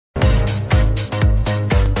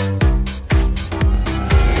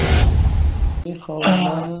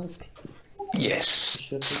Yes.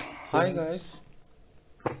 Hi guys.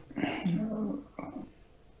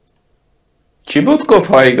 کی بود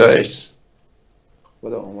گفت های گایز؟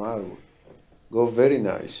 خدا عمر بود گفت very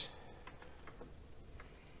nice.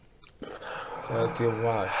 Said you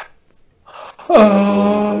why.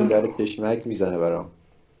 در چشمک میزنه برام.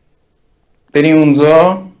 بریم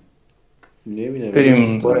اونجا. نمیدونم بریم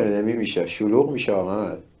اونجا. پر انمی میشه شلوغ میشه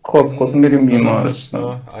آمد. خب بریم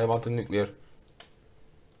بیمارستان. I want a nuclear.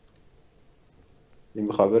 این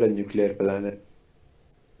میخواد بره نیوکلیر پلنت.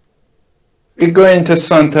 We go into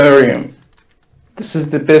Santorium. This is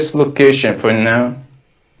the best location for now.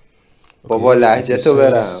 بابا لهجه تو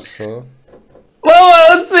برم. بابا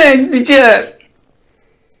حسین دیگر.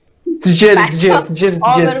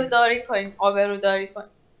 آبروداری کنین آبروداری کنین.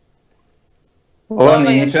 بابا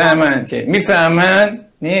نمیفهمن که میفهمن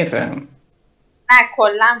نمیفهم. نه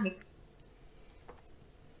کلا میفهم.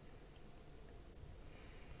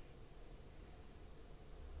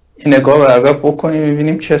 این نگاه برگاه بکنیم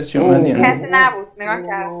ببینیم کسی اومد یا نه. کسی نبود نگاه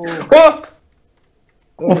کرد.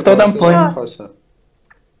 افتادم پایین.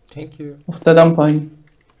 Thank you. افتادم پایین.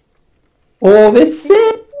 او بسه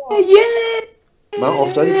من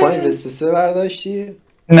افتادی پایین وستسه برداشتی؟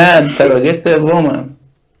 نه درجه سومم.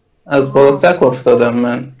 از بالسک افتادم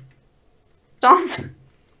من. شانس.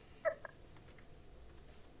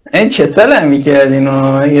 این چطور هم میکرد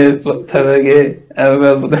اینو یه طبقه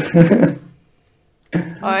اول بودن.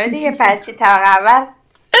 آره دیگه پچی طبقه اول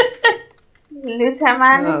لوت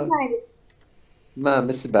من نیست مگه. من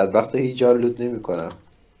مثل بدبخت هیچ جا لوت نمی کنم.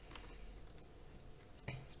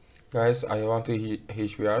 Guys, I want to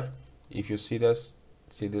HBR. If you see this.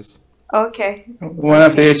 Okay. One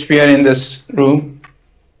of the HBR in this room.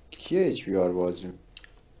 کیه HBR بازیم؟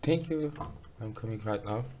 Thank you. I'm coming right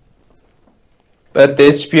now. But the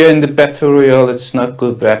HBR in the Battle-Royale it's not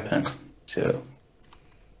good weapon. So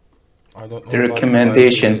I don't know the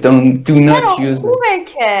recommendation do not use it. خوبه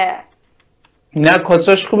که. نه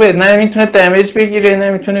کاتساش خوبه نه میتونه دمیج بگیره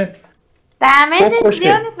نمیتونه دمیجش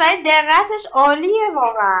زیاد نیست ولی دقتش عالیه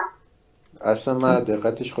واقعا. اصلا من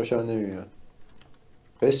دقتش خوشم نمیاد.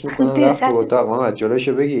 حس میکنم رفت تو اتاق محمد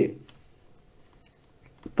جلوشو بگی.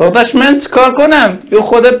 داداش من چیکار کنم؟ تو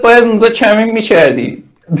خودت باید اونجا کمین میکردی.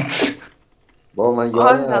 بابا من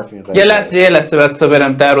یاد نرفت این قضیه. یه لحظه بچه‌ها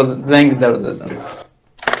برم زنگ در رو زدم.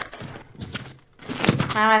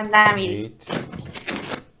 محمد نمیری.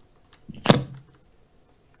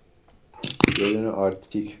 یه دونه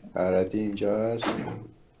آرتیک حرارتی اینجا هست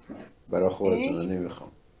برای خودتون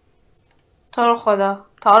نمیخوام. تو رو خدا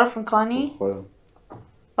تعارف میکنی؟ خدا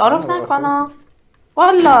تعارف نکنم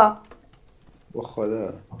والا با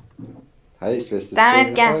خدا حدیث بسته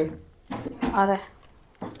دمت گرم. آره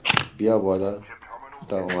بیا بالا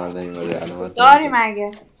تا عمر نمیمده علامت داری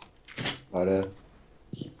مگه؟ آره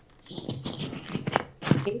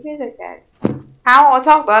کی پیدا کردی؟ همون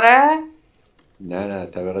اتاق داره؟ نه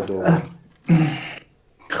طبقه دوم.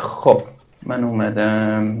 خب من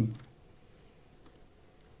اومدم.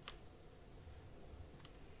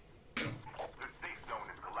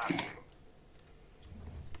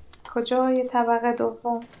 کجا یه طبقه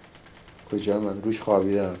دوم؟ کجا من روش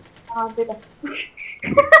خوابیدم. دیدم.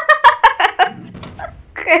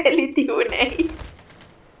 خیلی دیوونه ای.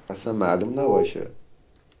 اصلا معلوم نباشه.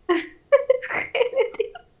 خیلی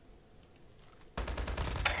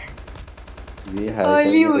دیوونه.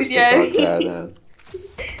 عالی بود یعنی.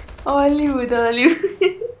 عالی بود. یه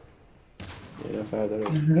نفر داره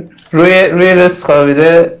روی رس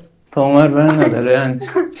خوابیده تومر بر نداره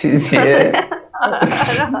چیزیه.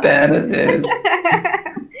 درزه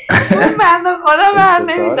اون بنده خدا بر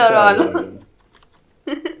نمیداره حالا.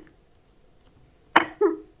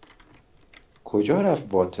 کجا رفت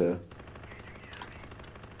باته؟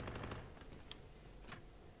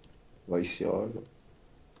 وایسیار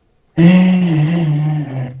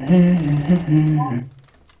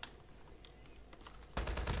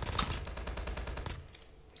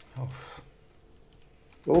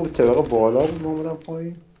او طبقه بالا بود نامدم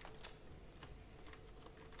پایین.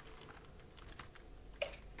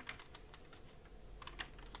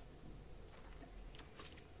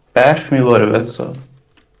 برف میباره بسا.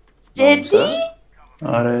 جدی؟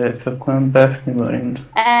 آره فکر کنم برف میباره.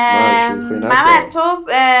 محمد تو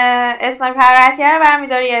اسنایپ حرارتی رو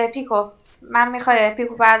برمیداری یا پیکو؟ من میخوای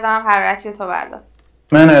پیکو بردارم حرارتی رو تو بردار.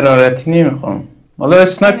 من حرارتی نمیخوام. حالا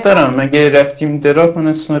اسنایپ دارم مگه رفتیم دراپ من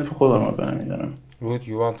اسنایپ خودم رو برمیدارم. Would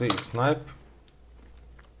you want a snipe?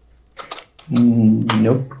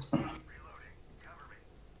 Nope.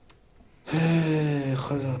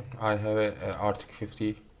 خدا. I have a Arctic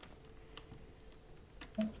 50.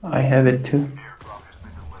 I have it too.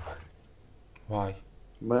 Why?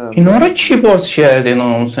 اینا رو چی باز کرده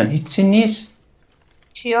ناموسن؟ هیچی نیست.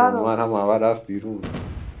 چیا رو؟ من هم اول رفت بیرون.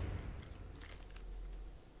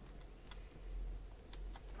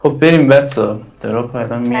 خب بریم بچه‌ها. دراپ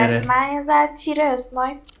الان میاره. من یه ذره تیر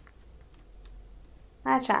اسنایپ.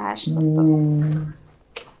 نه چه 80 تا.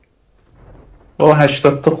 با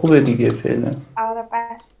 80 تا خوبه دیگه فعلا. آره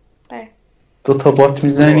بس. بریم. 2 تا بات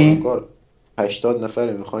میزنی؟ 80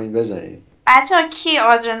 نفره میخواین بزنین. بچه‌ها کی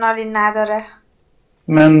آدرنالین نداره؟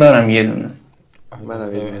 من دارم یه دونه.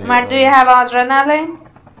 منم یه دونه. Omar, do you have adrenaline?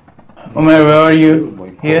 Omar, where are you? Oh my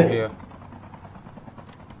God. Here?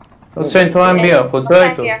 حسین تو هم بیا.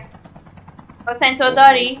 کجای تو؟ حسین تو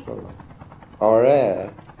داری؟ آره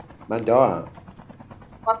من دارم.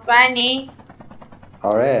 مطمئنی؟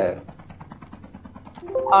 آره.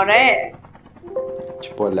 آره.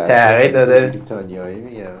 چه با تغییر داده. بریتانیایی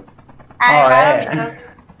میگم. آره.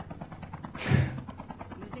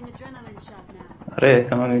 آره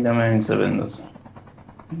احتمال میدم من اینجا بندازم.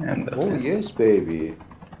 Oh yes baby.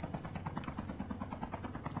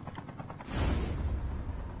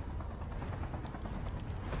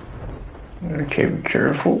 Okay, be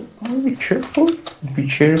careful. Be careful. Be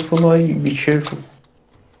careful, be careful.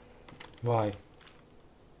 Why?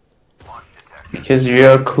 Because we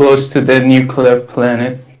are close to the nuclear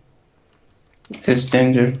planet. It is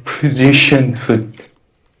dangerous position for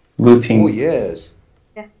looting. Oh yes.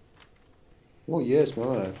 Yeah. Oh yes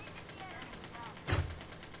man.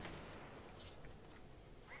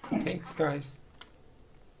 Thanks guys.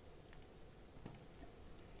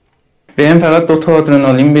 بهم فقط 2 تا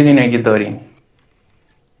آدرنالین بدین اگه دارین.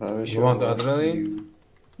 You want the adrenaline?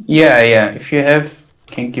 Yeah. If you have,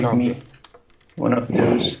 can give Copy. me one of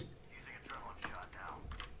those.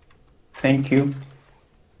 Thank you.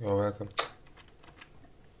 You're welcome.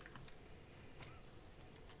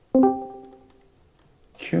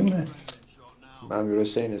 کیومه؟ من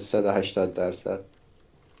میرسه این 180%.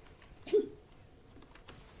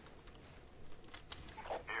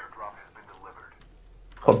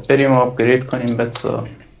 خب بریم آپگرید کنیم بچه‌ها.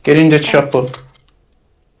 Get in the chopper.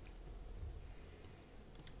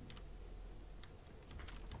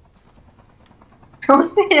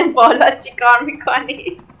 حسین بالا چی کار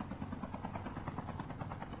میکنی؟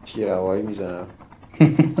 تیر هوایی میزنم. I'm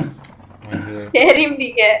here. بریم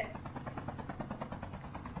دیگه.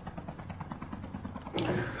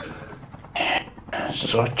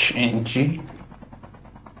 زاچ انجی.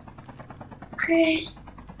 خیش.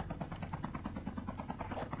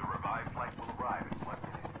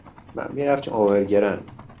 من میرفتیم اوورگرن.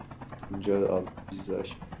 اینجا آب چیز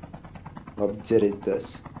داشت. آب زرد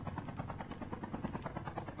دست.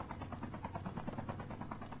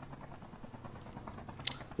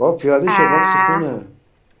 با پیاده شو باکس خونه.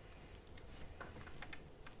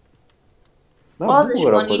 من بازش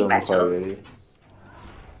برو کنیم کدوم بچه‌ها. میخوای بری؟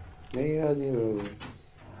 نه یادی برو.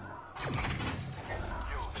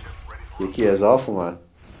 یکی اضاف اومد.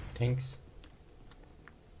 Thanks.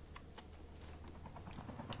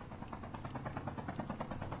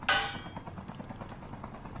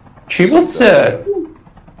 چی بود زد؟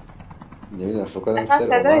 نمیدونم فکر کنم اصلا سر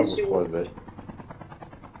صدای عمر چی بود خورد بهش.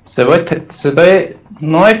 صدای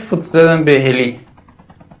نایف بود زدن به هلی.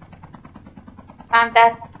 من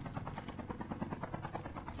دست.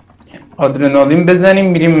 آدرنالین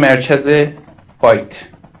بزنیم میریم مرکز فایت.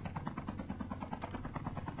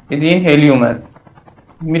 دیدین هلی اومد.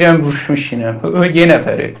 میرم روش میشینم. یه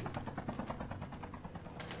نفره.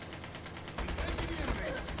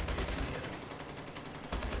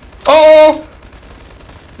 آه!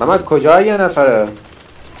 محمد کجا یه نفره؟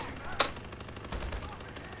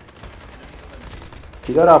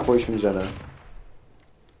 کی داره پشت میزنه؟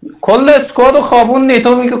 کل اسکوادو خوابون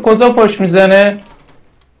نیتو میگه کجا پشت میزنه.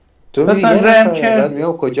 تو میگی مثلا یه رم نفره کرد. بعد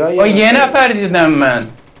میگم کجا یه نفر دیدم من.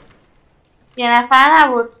 یه نفر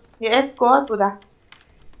نبود. یه اسکواد بودن.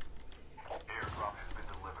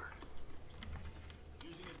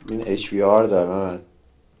 این HBR داره من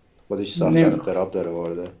خودش ساخت نمی- اختراب داره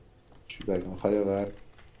وارده. چی بگم خواهی ورد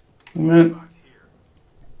من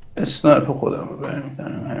اسنایپ خودم رو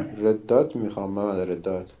برمیدارم. رد دات میخوام محمد رد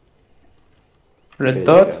دات رد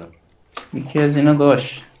دات یکی از اینا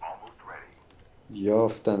داشت.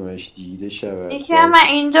 یافتمش دیده شود. یکی هم من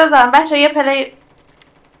اینجا زدم بچه یه پلی.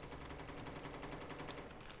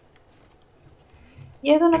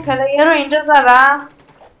 یه دونه پلیر رو اینجا زدم.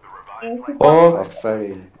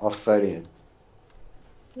 آفرین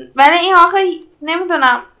ولی این آخه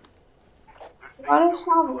نمیدونم کارش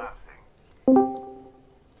نبود.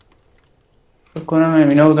 فکر کنم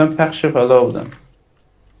همینا بودن پخش پلا بودن.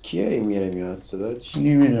 کیه این میره میاد صدا چی؟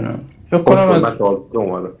 نمیدونم. فکر کنم از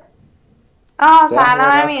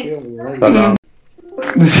سلام امیر. سلام.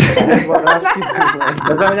 با رفتیم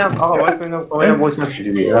بذار ببینم آقا وایس ببینم وایس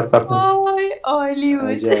چجوریه وای عالی بود.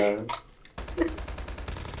 عجب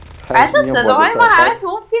بچه صداهای ما همه تو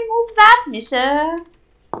اون فیلم اون ضبط میشه؟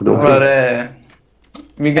 آره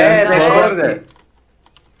میگن رکورده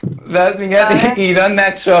بعد میگن ایران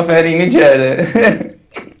نقش آفرینی کرده.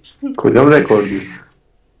 کدوم رکوردی؟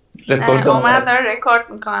 رکورد عمر داره رکورد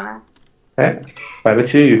میکنه. برای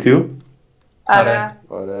چی یوتیوب؟ آره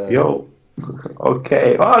آره یو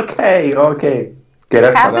اوکی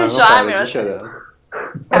گرفتم خفه شو خارجی شده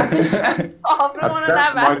آفرمونو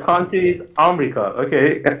نبر. My country is America okay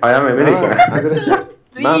I am American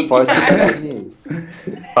من فارسی بلد نیست.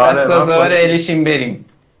 سازوار الیشین بریم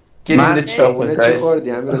گرینده اونه چی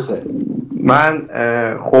خوردی امیر حسین؟ من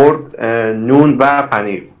خورد نون و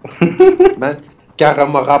پنیر. من کقه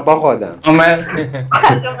مقبا خوردم.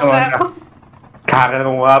 کقه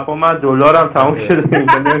مقبا من دلارم تموم شده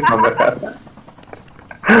اینجا نمیتونم بخرم.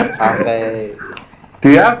 Do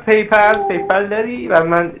you have PayPal داری و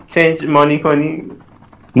من چنج مانی کنی؟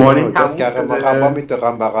 مانی تموم شده. کقه مقبا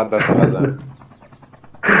میتونم بقیه بخوردم.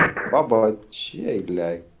 بابا چیه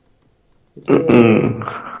ایلک؟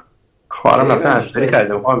 خواهرم رفتن هنسفری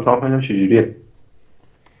کردم امتحان کنیم چجوریه.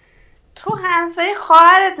 تو هنسفری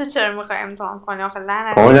خواهرت تو چرا میخوای امتحان کنی آخه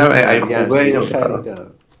لعنت. اونم ای خوبه اینو خریدم.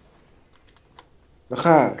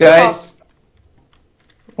 بخیر Guys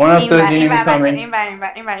one of those این enemies coming.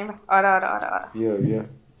 این آره بیا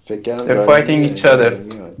فکر کردم They're fighting each other.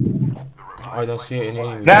 I don't see any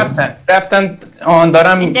enemy. رفتن آن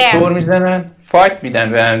دارم دور میزنن فایت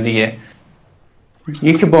میدن به هم دیگه.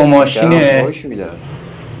 یکی با ماشینه.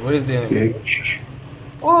 Where is the enemy?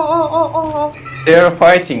 They're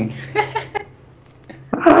fighting.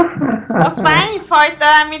 مطمئنی فایت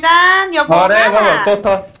دارن میدن یا با آره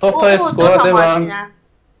بابا دو تا اسکواده با هم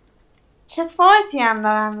چه فایتی هم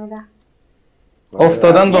دارن میدن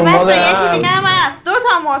افتادن دنبال یکی هم. دیگه هم هست 2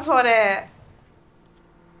 تا موتوره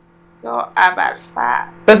یا ابرفر.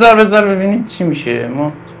 بذار ببینید چی میشه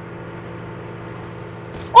ما.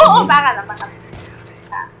 بغلم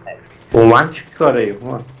اومن چی کاره ای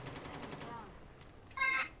اومن؟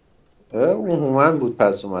 اون هومن بود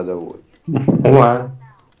پس اومده بود. اومن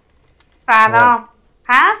سلام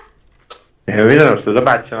هست؟ نمیدونم صدا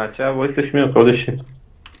بچه وایسش میاد خودشه.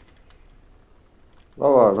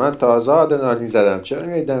 بابا من تازه آدرنالین زدم چرا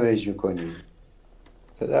میای دمیج میکنی؟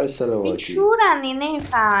 پدر سلواتی بیشورنی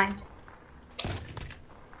نمیفهمن.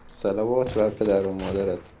 سلوات بر پدر و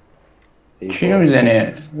مادرت. چی رو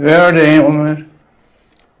میزنی؟ ورده این عمر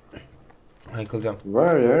Michael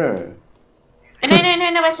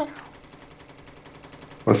نه بچه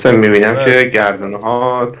مثلا میبینم که گردنه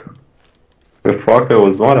هات به فاک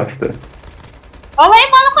عزما رفته. بابا این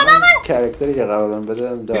مال خودمه. کرکتری که قرار دادم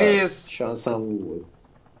بدم Please. شانسم بود.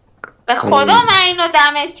 به خدا من اینو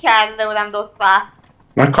دمیج کرده بودم 2 ساعت.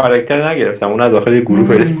 من کاراکتر نگرفتم اون از داخل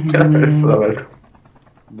گروه پیدا کردم.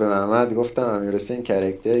 به محمد گفتم امیر حسین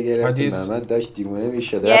کرکتر گرفت. محمد داشت دیوونه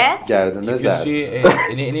میشد گردونه If you زد. see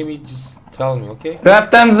any enemy just tell me okay?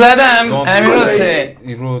 رفتم زدم Don't امیر say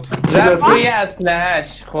حسین rude. رفت روی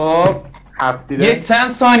اسلحه‌اش خب یه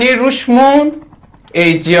چند ثانیه روش موند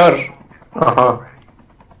ایجیار.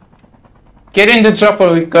 Get in the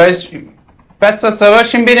chopper guys. بچه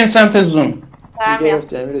سوارشیم بریم سمت زون.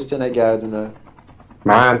 گرفت امیر حسین گردونه.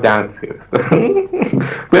 من دنس گرفتم.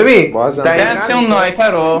 ببین دنس اون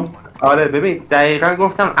نایپر رو. آره ببین دقیقا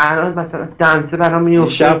گفتم الان مثلا دنسه برام میفته.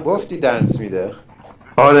 دیشب گفتی دنس میده.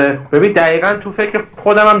 آره ببین دقیقا تو فکر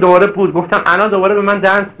خودم هم دوباره بود گفتم الان دوباره به من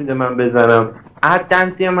دنس میده من بزنم. هر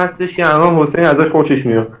دنسی هم هستش که الان حسین ازش خوشش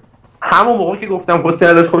میاد. همون موقع که گفتم حسین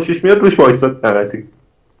ازش خوشش میاد روش وایساد نرتی.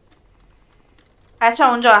 بچه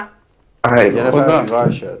اونجا یه نفر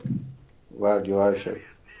دیوار شد. دیوار شد.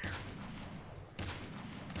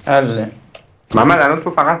 عرضه محمد الان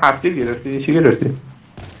تو فقط هفته گرفتی؟ چی گرفتی؟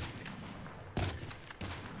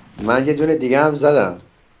 من یه دونه دیگه هم زدم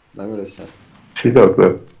نمیرسم. چی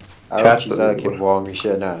داد؟ اون چیزا که وا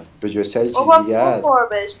میشه نه به جز سری چیز دیگه هست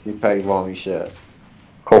میپری وا میشه.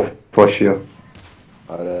 خب پاشیا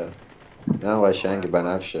آره نه قشنگ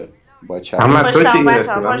بنفشه با چرخ. پشتم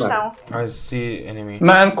پشتم I see enemy.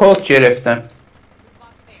 من کد گرفتم.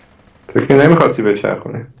 تو که نمیخواستی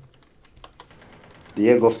بچرخونی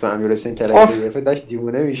دیگه گفتم امیر حسین کرکتر گرفت داشت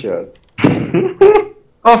دیوونه میشد.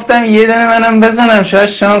 گفتم یه دونه منم بزنم شاید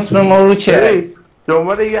شانس به ما رو کرد.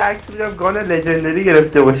 دنبال یه عکس بودم گان لژندری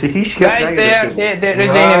گرفته باشه هیچ کس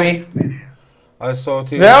نگرفته. I saw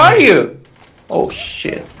it. Where are you? Oh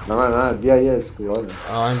shit. نه بیا یه اسکواد.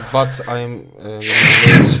 I'm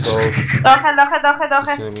so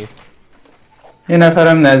داخل یه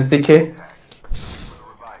نفرم نزدیکه.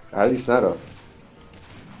 علیس نرو.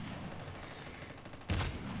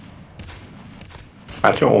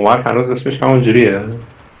 بچه عمر هنوز اسمش همون جوریه.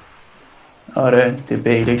 آره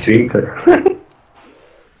دیبیلی سینکل.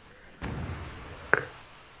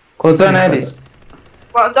 کجا ندیست؟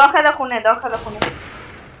 داخل خونه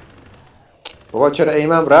بابا چرا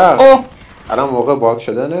ایمم رفت؟ اوه الان موقع باگ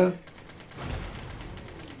شدنه؟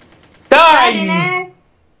 دای! زدینه؟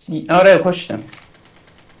 آره کشتم.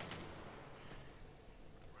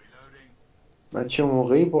 من چه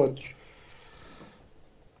موقعی باگ؟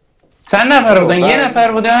 چند نفر بودن؟ یه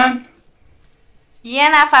نفر بودن؟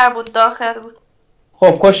 یه نفر بود داخل بود.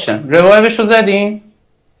 خب کشتم. روایبش رو زدین؟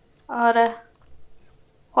 آره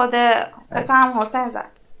خود فکرم حسین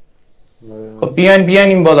زد. خب بیان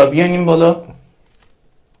این بالا.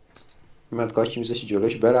 من کاش میذاشی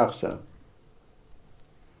جلوش برقصم.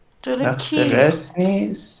 جلو رقص کی؟ رس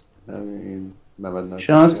نیست. همین محمد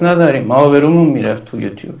شانس نداریم آبرومون میرفت تو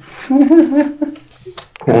یوتیوب.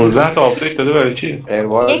 15 تا آپدیت داده برای چی؟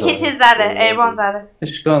 یکی چیز زده ایربان زده.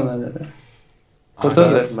 اشکال نداره.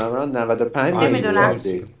 کجا زد؟ من 95 نمیدونم.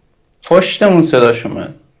 پشتمون صداش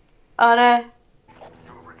اومد. آره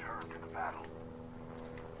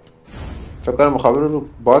فکر کنم مخابر رو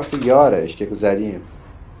باکس یارش که زدیم.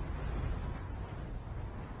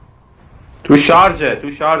 تو شارژه.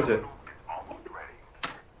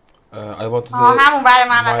 I want to همون برای my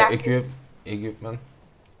محمد equipment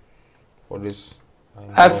for this.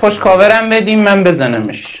 از پشت کاورم بدیم من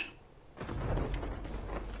بزنمش.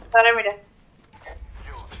 داره میره.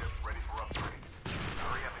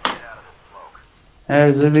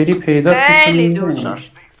 ارزه بری پیدا خیلی دور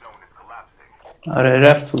شد. آره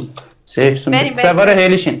رفت تو سیف سون. بریم. سوار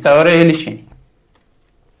هلیشین سوار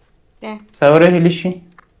هلیشین.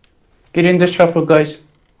 Get in the chopper guys.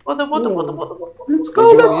 بودو. Let's go.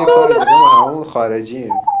 همون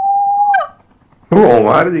خارجیم. رو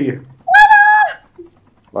عمر دیگه.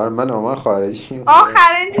 برای من عمر خارجیم.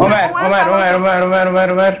 آخرین عمر.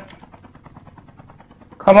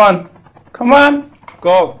 Come on.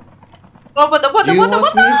 Go. بودو.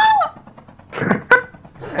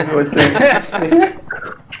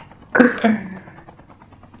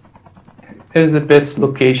 Here's the best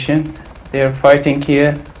location. They are fighting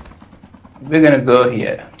here. We're gonna go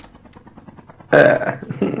here.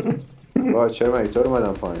 با چرا من اینطور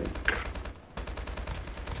اومدم پایین؟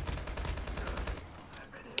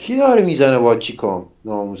 کی داره میزنه با چیکام؟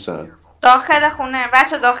 ناموسن. داخل خونه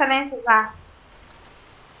بچه داخل این کوزن.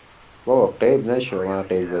 بابا غیب نشو من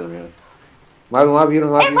غیب بدم. من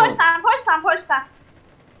بیرون. پشتم.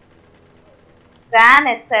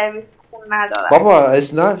 دهنت سرویس خون ندارم. بابا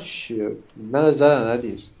اسناش من زدن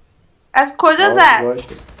ندیست. از کجا زد؟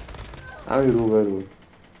 همین رو.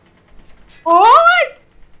 اوی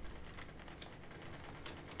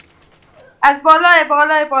از بالای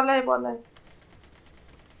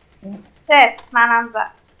منم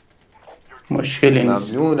زد. مشکلی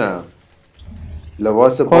نیست. ممنونم.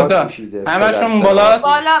 لباس باد پوشیده. همشون بالاست؟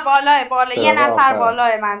 بالا یه نفر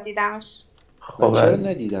بالای من دیدمش. من چرا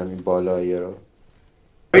ندیدم این بالایی رو؟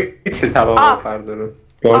 چه طبعا آفر داره؟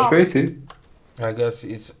 باش بیسی؟ I guess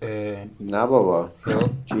it's نه بابا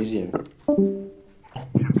چیزی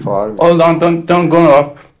فارم. Hold on, don't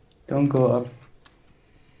go up.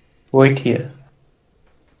 Wait here.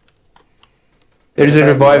 There's a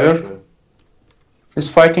reviver. He's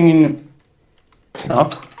fighting in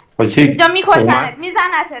up. اینجا میکشنت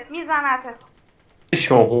میزنتت.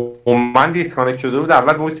 من دیسکانکت شده بود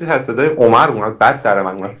اول گوشتی از صدای عمر اومد بعد در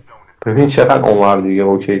من اومد. ببین چقدر عمر دیگه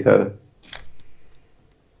اوکی تره.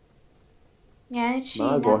 یعنی چی؟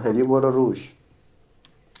 من با هلی برو روش.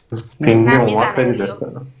 پینگ عمر خیلی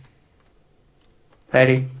بهتره.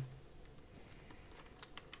 پری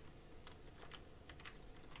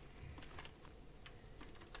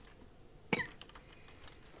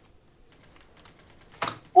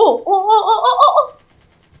او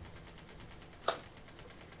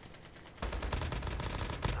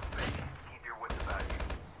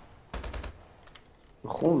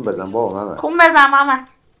خون بزن بابا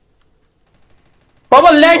محمد. بابا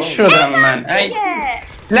لج شدم من.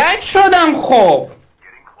 لج شدم خب.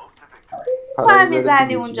 باید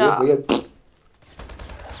میزدی اونجا.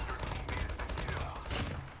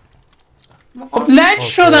 خب لج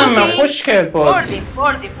شدم من. خوش کرد بازی.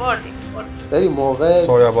 بردیم. داری موقع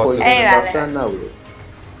پویزن رفتن نبوده.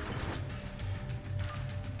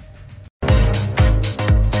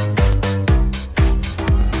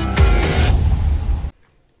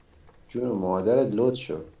 جون مادرت لود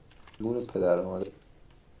شد. جون پدر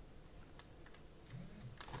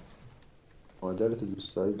مادرت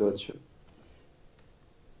دوست داری لود شد.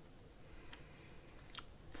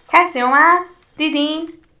 کسی اومد؟ دیدین؟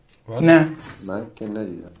 نه من که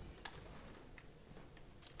ندیدم.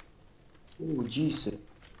 او جیسه.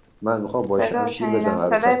 من میخوام با شمشیر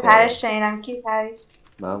بزنم صدای عروسکا. پرش شنیدم. کی پرید؟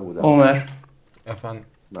 من بودم. عمر FN.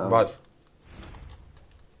 من What?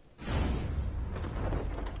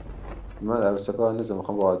 من عروسکا رو نزدم،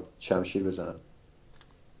 میخوام با شمشیر بزنم.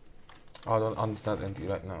 I don't understand anything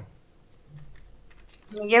right now.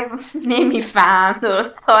 میگه نمیفهم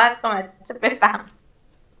درست صحبت کنم چه بفهم.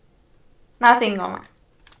 Nothing عمر.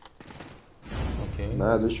 Okay.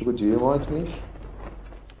 نه دوشو do you want me؟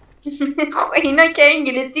 خب اینا که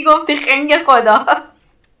انگلیسی گفتی خنگ خدا.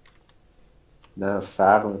 نه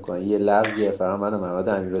فرق میکنه، یه لفظیه، فقط من و محمد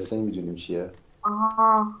امیرحسین میدونیم چیه.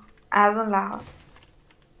 آها از اون لحاظ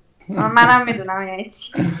منم میدونم یعنی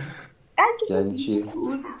چی. یعنی چی؟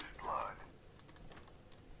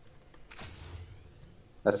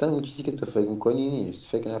 اصلا اون چیزی که تو فکر میکنی نیست،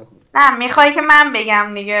 فکر نکن. نه میخوای که من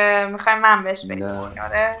بگم دیگه، میخوای من بهش بگم. نه.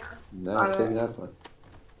 آره نه آره. فکر نکن.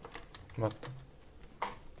 What?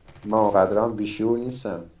 من اونقدر هم بیشعور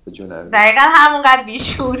نیستم به جون امیر. دقیقا همونقدر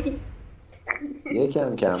بیشوری.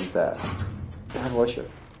 یکم کمتر. باشه.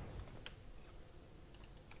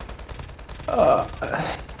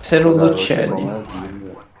 ترولو کردیم.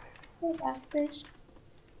 دستش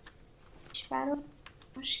برو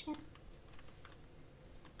مشکل.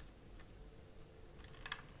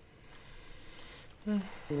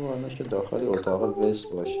 میشه داخل اتاق وست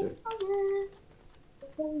باشه.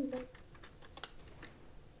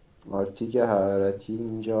 مارتیک حرارتی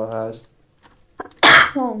اینجا هست.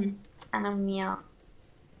 الان میام.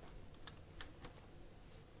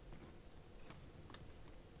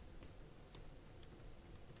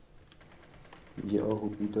 یه آهو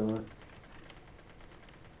بیدار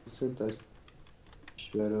دستش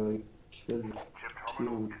برای چی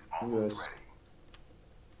بود میبست.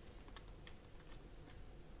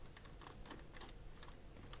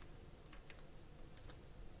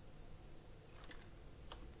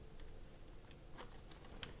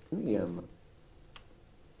 میگم من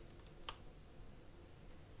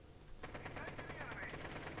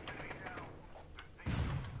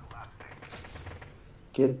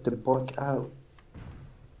get the fuck out.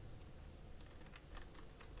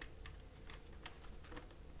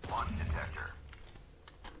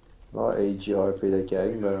 ما AGR پیدا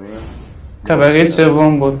کردیم برای من. طبقه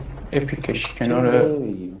سوم بود اپیکش کنار.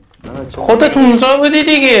 نمیگیم خودت اونجا بودی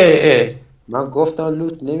دیگه. من گفتم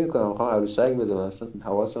لوت نمی کنم، میخوام عروسک بزنم، اصلا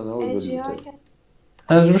حواسم نبود به لوتت.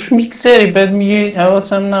 از روش میگذری بعد میگی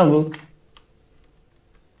حواسم نبود.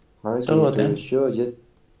 حالا که اینطور شد یه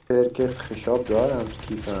پرک خشاب دارم تو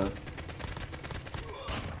کیفم،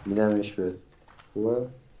 میدمش بهت. خوبه؟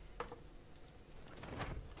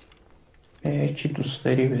 یکی دوست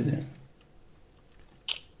داری بده.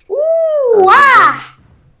 واه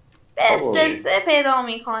بست سه پیدا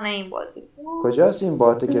میکنه این بازی. کجاست این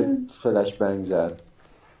باته که فلش بنگ زد؟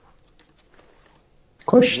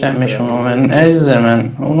 کشتمشون من عزیز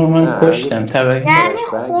من، اونو من کشتم طبعا. یعنی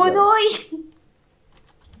خدایی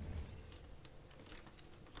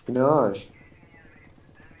ایناش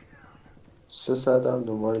 300 هم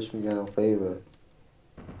دنبالش میگنم غیبه.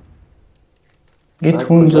 یه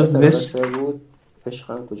تونزا بس بود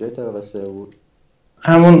عشقم. کجای طبقه 3 بود؟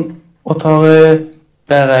 همون اتاق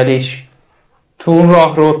بغلیش تو اون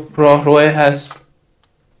راهروه هست.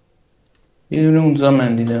 یه دونه اونجا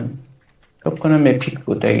من دیدم، فکر کنم اپیک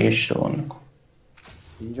بود اگه اشتباه نکنم.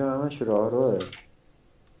 اینجا همش راهروه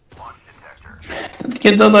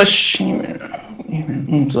دیگه داداش.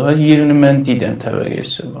 اونجا یه دونه من دیدم طبقه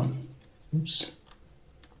سوم.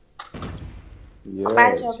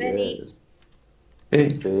 بچه ها برید.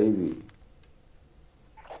 Baby.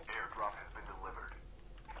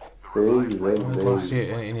 I don't see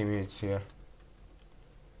any enemies here.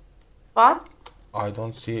 What? I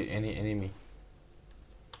don't see any enemy.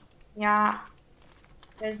 Yeah.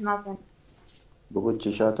 There's nothing. بگو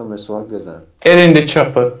چشاتو مسواک بزن. Get in the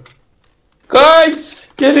chopper. Guys,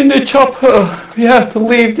 get in the chopper. We have to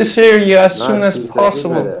leave this area as soon as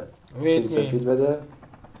possible. تیر سفید بده.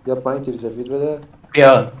 یا پایین تیر سفید بده.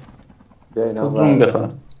 بیا. بیا اینا بخواه.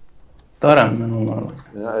 دارم من اونا رو.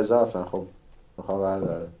 اینا اضافه. خب میخواه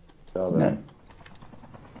برداره. نه.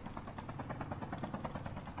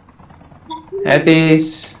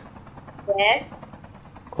 حدیث. Yes.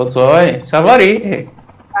 کجایی؟ سواری؟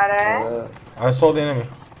 آره. I saw the enemy.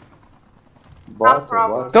 بات.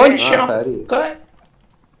 Don't shoot.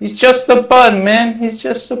 He's just a bud, man. He's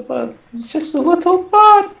just a bud. He's just a little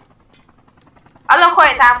bud. حالا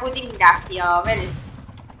خودت هم بودی میرفتی ها ولی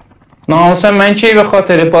ناموسم من کی به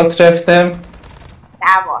خاطر بات رفتم؟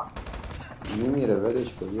 دعوا میمیره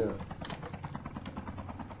ولش کن. بیا.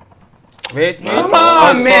 Wait, Come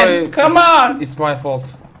on, man. Come on. It's my fault.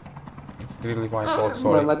 It's really my fault,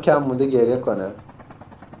 sorry. محمد کم مونده گریه کنه.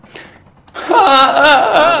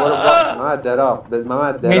 محمد دراب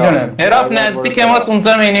میدونم دراب نزدیک ماست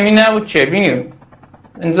اونجا مینیمی نبود چه بینیم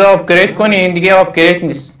اینجا آپگرید کنین دیگه آپگرید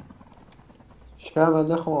نیست. شاید من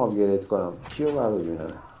نخوام آپگرید کنم. کیو باید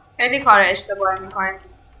ببینم؟ خیلی کار اشتباهی میکنی.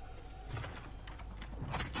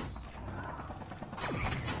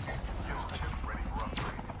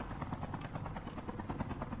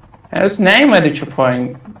 هنوز نیومده چه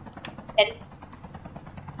پایین.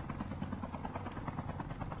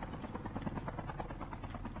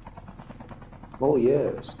 Oh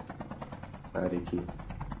yes. حرکی.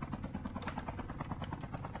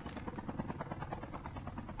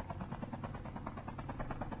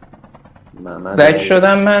 بک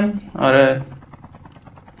شدم من. آره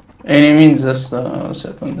انیمینز هستا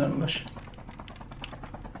ستوندم باشه.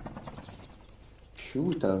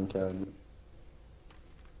 شوتم کردی.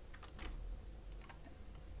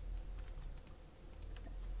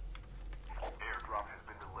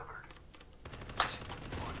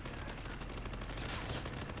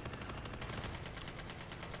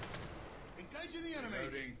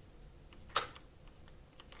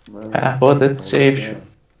 احوادت سیف شد.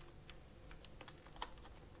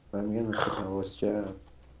 من میگم مثل حواس جمع.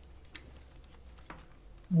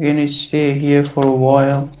 You're gonna stay here for a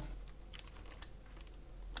while.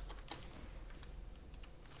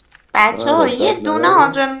 بچه ها یه دونه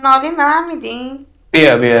آدرنالین به من میدین؟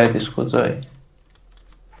 بیا دیسکوزای.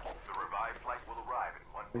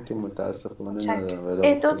 این که متاسفانه ندارم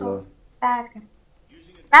ولی دو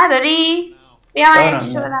نداری؟ بیا من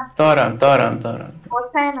یکی شدم. دارم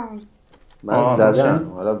حسین من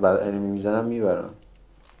زدم حالا بعد انمی میزنم میبرم.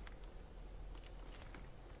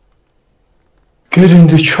 Get in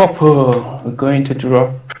the chopper. We're going to drop.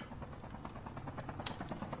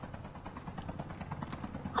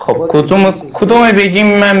 خب کدوم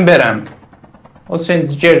بگیم من برم؟ حسین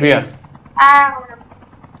جر بیا.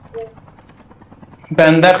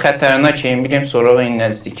 بندر خطرناکه میریم سراغ این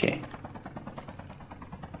نزدیکه.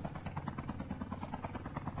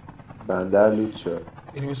 بندر لوت شد.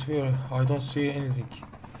 Hemisphere, I don't see anything.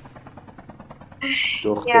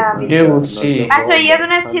 بچه یه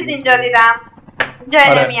دونه چیز اینجا دیدم. اینجا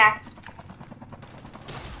انمی هست.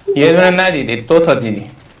 یه دونه ندیدی، 2 تا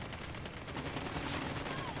دیدی.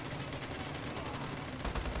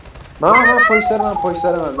 من پشت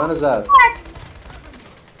سر من منو زد.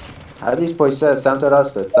 حدیث پشت سر سمت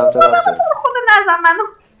راستت خدا نزن منو.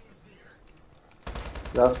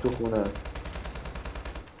 رفت تو خونه.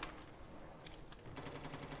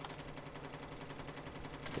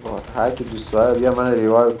 هر کی دوست داره بیا من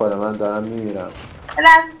ریوایو کنه من دارم میمیرم.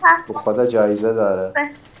 به خدا جایزه داره.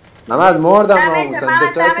 محمد مردم ناموسن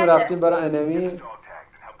دوتایتون رفتیم برای انمی.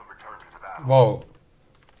 واو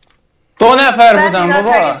 2 نفر بودن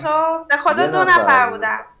بابا. به خدا 2 نفر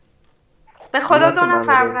بودن. به خدا 2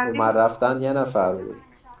 نفر بودن. من رفتن 1 نفر بود.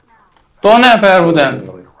 2 نفر بودن.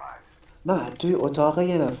 نه توی اتاق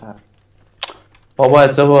 1 نفر. بابا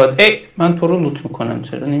اتباد ای من تو رو لوت میکنم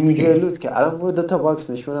چرا نمیگی؟ لوت که الان برو 2 تا باکس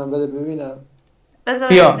نشونم بده ببینم.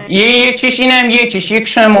 بیا یکیش اینم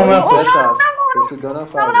یکیشم مومن خوش. تو 2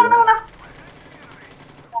 نفر.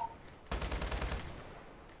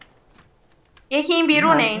 یکی این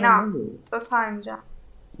بیرونه اینا. 2 تا اینجا.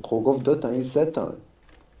 خب گفت 2 تا این 3 تا.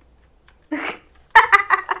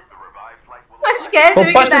 مشکل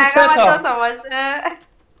توی که دقیقا 2 تا باشه.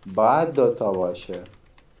 باید 2 تا باشه.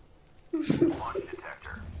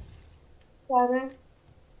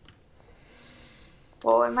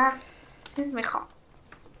 وای من چیز میخوام.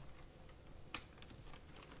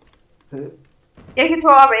 یکی تو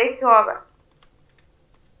آبه.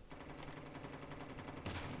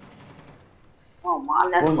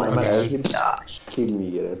 من کیل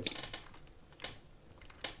میگیره.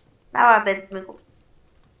 نباید بهت میگم.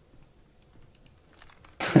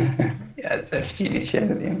 از افشیلی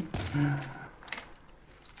کردیم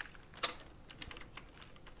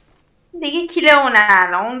دیگه کیل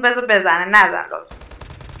اونه اون بذار بزنه نزن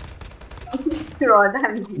رو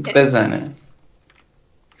آدم دیگه بزنه.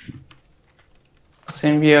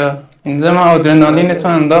 حسین بیا اینجا من آدرنالین تو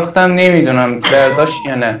انداختم نمیدونم برداشت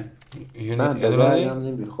یا نه. من به درگم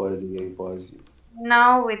نمیخوره دیگه این بازی.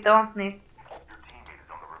 No we don't need.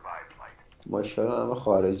 ماشاءالله همه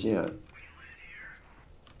خارجی هم.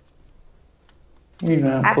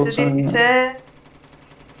 میدونم اصلی چه؟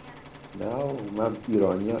 نه من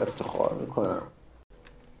ایرانی ها افتخار میکنم.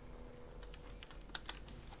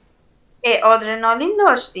 آدرنالین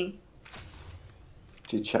داشتیم.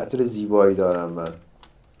 چه چتر زیبایی دارم من.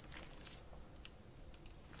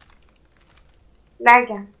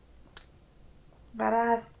 لگم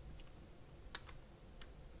برای هست.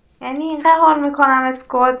 یعنی اینقدر حال میکنم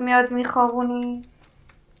اسکواد میاد میخوابونی.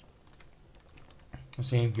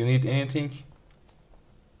 Hussein, you need anything?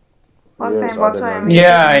 حسین با تو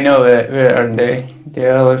Yeah, I know where are they? They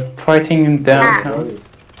are fighting in downtown.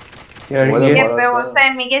 They are here. به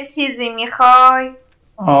حسین میگه چیزی میخوای؟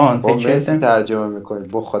 با مرسی ترجمه میکنی.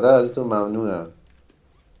 با خدا ازتون ممنونم.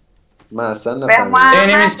 من اصلا نفهمیدم.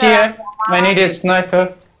 Enemies here. I need a sniper.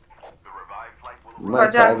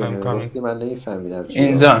 من نمیفهمیدم.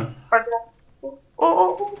 In zone.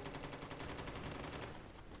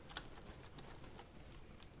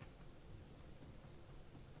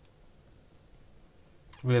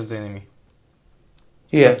 Where's the enemy?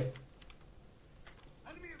 Here.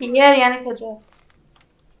 Here یعنی کجا؟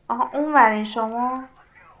 آها اون ورین شما.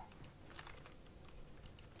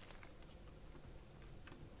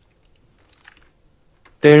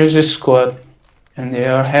 There is a squad and they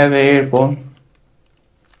are heavy airborne.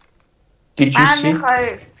 Did you see?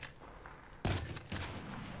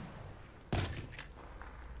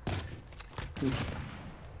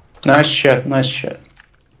 Nice shot, nice shot.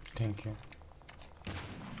 Thank you.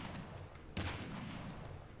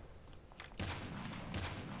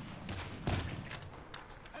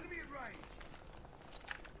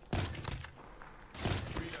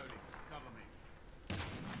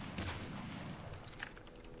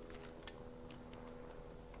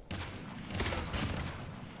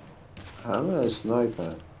 همه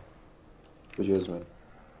اسنایپر بجز من.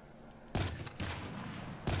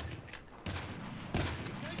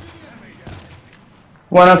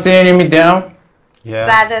 One of the enemy down.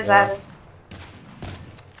 Yeah. زده.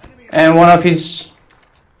 And one of his.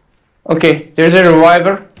 Okay, there's a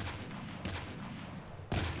reviver.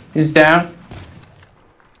 He's down.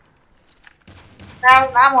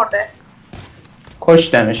 نمرده.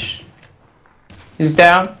 کشتمش. He's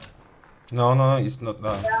down. No, it's not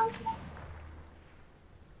down.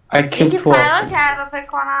 I killed یکی 12. فرار کرده فکر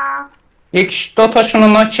کنم. دو تاشونو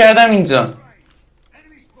ناک کردم اینجا.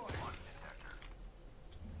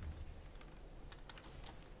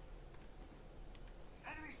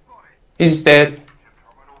 He's dead.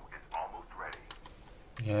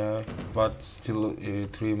 Yeah, but still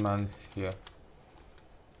 3 men here.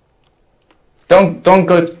 Don't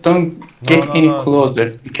get any closer.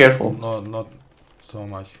 Be careful. No, not so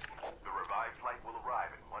much.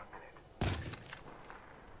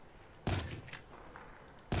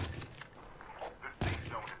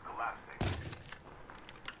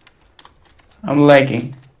 I'm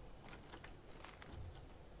lagging.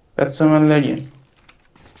 That's someone lagging.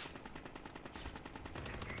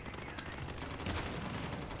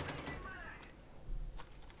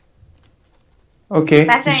 Okay,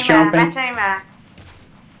 he's jumping.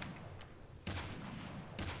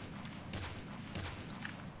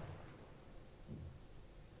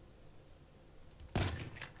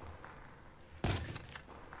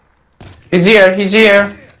 He's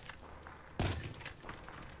here.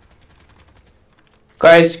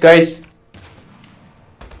 Guys.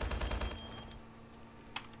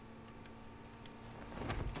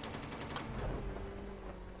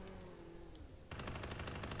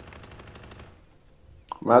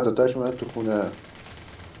 من دوتاش اومد تو خونه.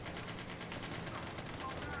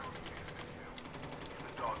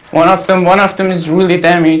 One of them is really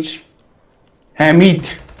damaged. حمید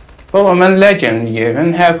بابا من لجم دیگه.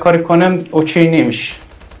 من هر کاری کنم اوکی نمیشه.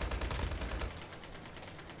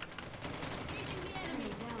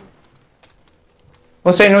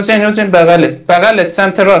 حسین بغلت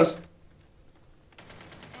سمت راست.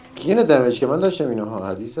 کی اینو دمیج که من داشتم اینو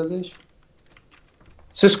حدیث زدش.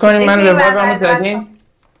 سوس کنیم من ریوایومو زدیم.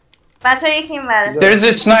 بچه یکی این بره. There is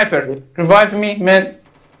a sniper. Revive me man.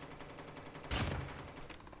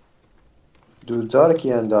 دودزار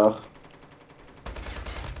کی انداخت؟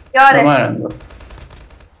 یارش.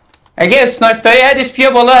 اگه اسنایپ داری حدیث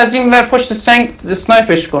بیا بالا از این ور پشت سنگ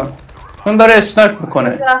اسنایپش کن. اون داره اسنایپ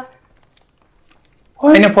میکنه.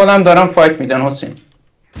 پایین پالم دارم فایت میدن حسین.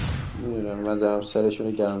 میدونم من دارم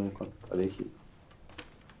سرشونو گرم میکنم. برای کی؟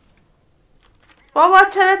 بابا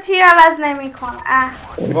چرا تیر عوض نمیکنه؟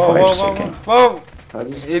 واو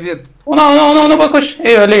ایدیت. اونو بکش.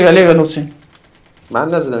 لیگل حسین.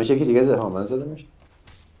 من نزدمش یکی دیگه زده. من زدمش.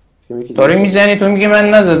 داری میزنی تو میگی من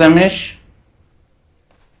نزدمش.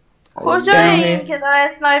 کجا این که داره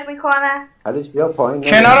اسنایپ میکنه؟ حدیث بیا پایین.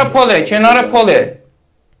 کنار پله.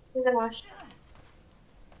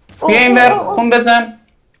 بیا این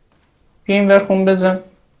ور خون بزن.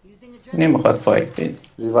 نمیخواد فایت بید.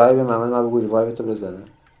 ریوایو من بگو ریوایو تو بزنه.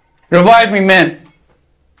 Revive me man.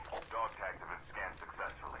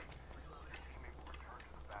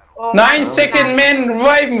 9 seconds man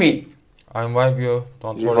revive me. I invite you.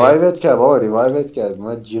 Don't worry. ریوایوت کرد بابا ریوایوت کرد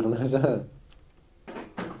من جیغ نزن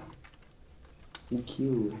این کی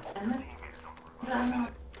بود؟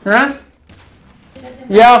 ها؟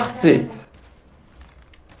 Yaxçı.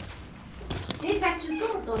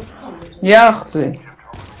 Yaxçı.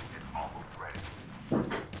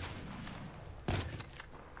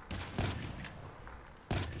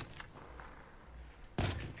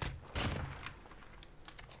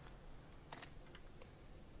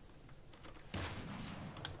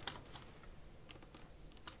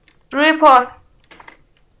 روی پر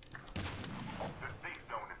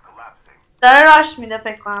داره راش میده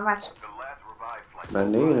فکر کنم بچه من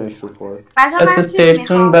نمیدونمش رو پر بچه من Əsas چیز safe'tun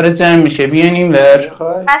میخوام برای جمع میشه بیاین این ور.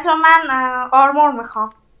 میخوای؟ بچه من آرمور میخوام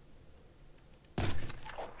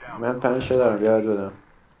من 5 تا دارم بیاد بدم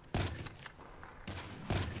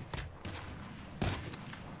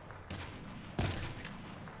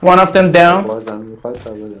One of them down. بازم میخواد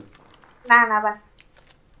تا بدم نه بس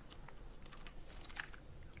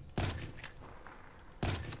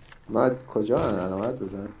من کجا هن علامت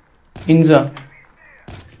بزن اینجا.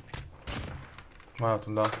 من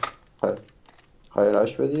altında. خواهی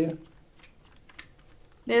راش بدی؟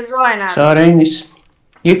 به رای نداره چاره نیست.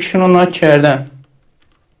 یکشون رو ناک کردم.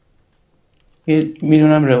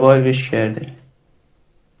 میدونم روایوش کرده.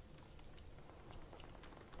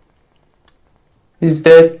 He's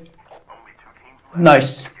dead.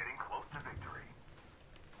 Nice.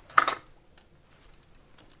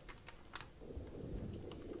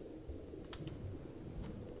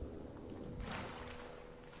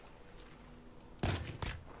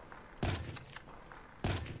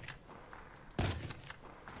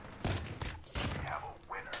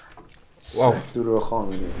 Wow. دروغ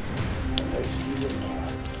خامنه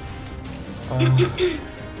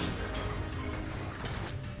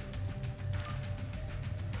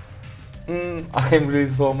I'm really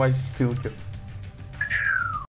so much still here.